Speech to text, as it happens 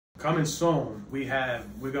Coming soon,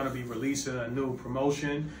 we're gonna be releasing a new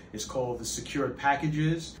promotion. It's called the Secured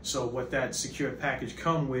Packages. So what that secured package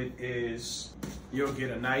come with is you'll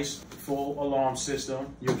get a nice full alarm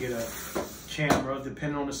system. You'll get a camera,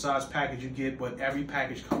 depending on the size package you get, but every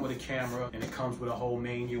package comes with a camera and it comes with a whole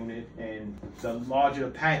main unit. And the larger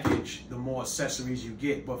the package, the more accessories you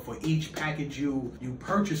get. But for each package you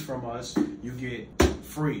purchase from us, you get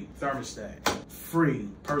free thermostat, free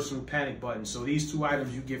personal panic button. So these two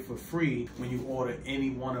items you get for free when you order any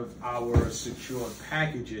one of our secured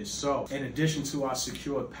packages. So in addition to our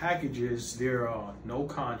secured packages, there are no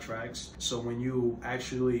contracts. So when you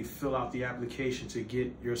actually fill out the application to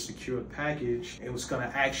get your secured package, it was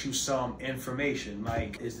gonna ask you some information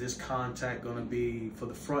like, is this contact gonna be for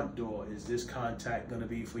the front door? Is this contact gonna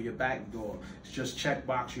be for your back door? It's just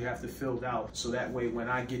checkbox you have to fill out. So that way when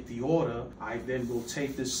I get the order, I then will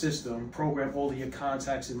take this system, program all of your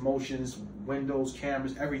contacts and motions, windows,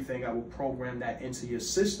 cameras, everything. I will program that into your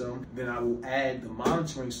system. Then I will add the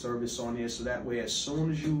monitoring service on there, so that way as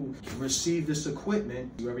soon as you receive this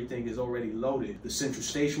equipment, everything is already loaded. The central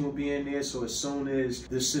station will be in there, so as soon as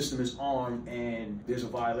this system is on and there's a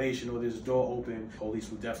violation or there's a door open, police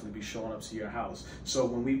will definitely be showing up to your house. So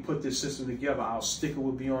when we put this system together, our sticker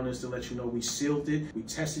will be on this to let you know we sealed it, we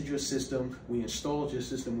tested your system, we installed your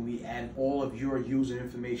system, and we add all of your user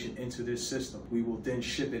information into this system. We will then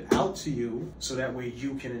ship it out to you so that way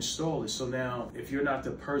you can install it. So now if you're not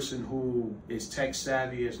the person who is tech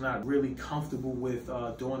savvy, is not really comfortable with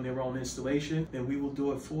doing their own installation, then we will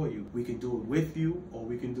do it for you. We can do it with you or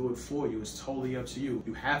we can do it for you. It's totally up to you.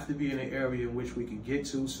 You have to be in an area in which we can get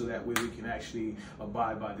to, so that way we can actually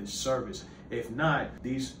abide by this service. If not,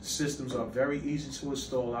 these systems are very easy to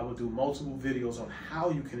install. I will do multiple videos on how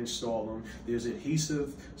you can install them. There's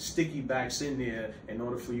adhesive sticky backs in there in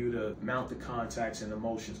order for you to mount the contacts and the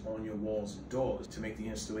motions on your walls and doors to make the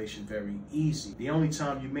installation very easy. The only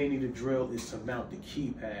time you may need a drill is to mount the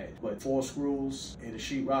keypad, but 4 screws in a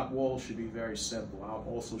sheetrock wall should be very simple. I'll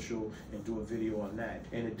also show and do a video on that.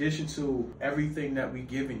 In addition to everything that we're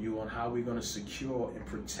giving you on how we're going to secure and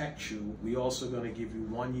protect you, we also going to give you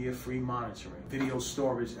 1 year free monitoring. Video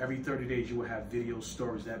storage, every 30 days you will have video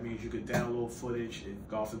storage. That means you could download footage. If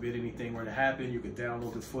God forbid anything were to happen, you could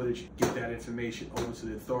download the footage, get that information over to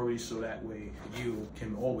the authorities, so that way you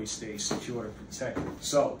can always stay secure and protected.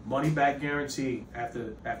 So money back guarantee.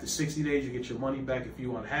 After 60 days you get your money back. If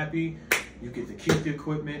you're unhappy, you get to keep the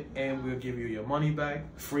equipment and we'll give you your money back.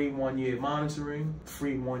 Free 1 year monitoring,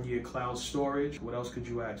 free 1 year cloud storage. What else could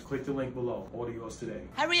you ask? Click the link below. Order yours today.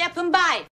 Hurry up and buy.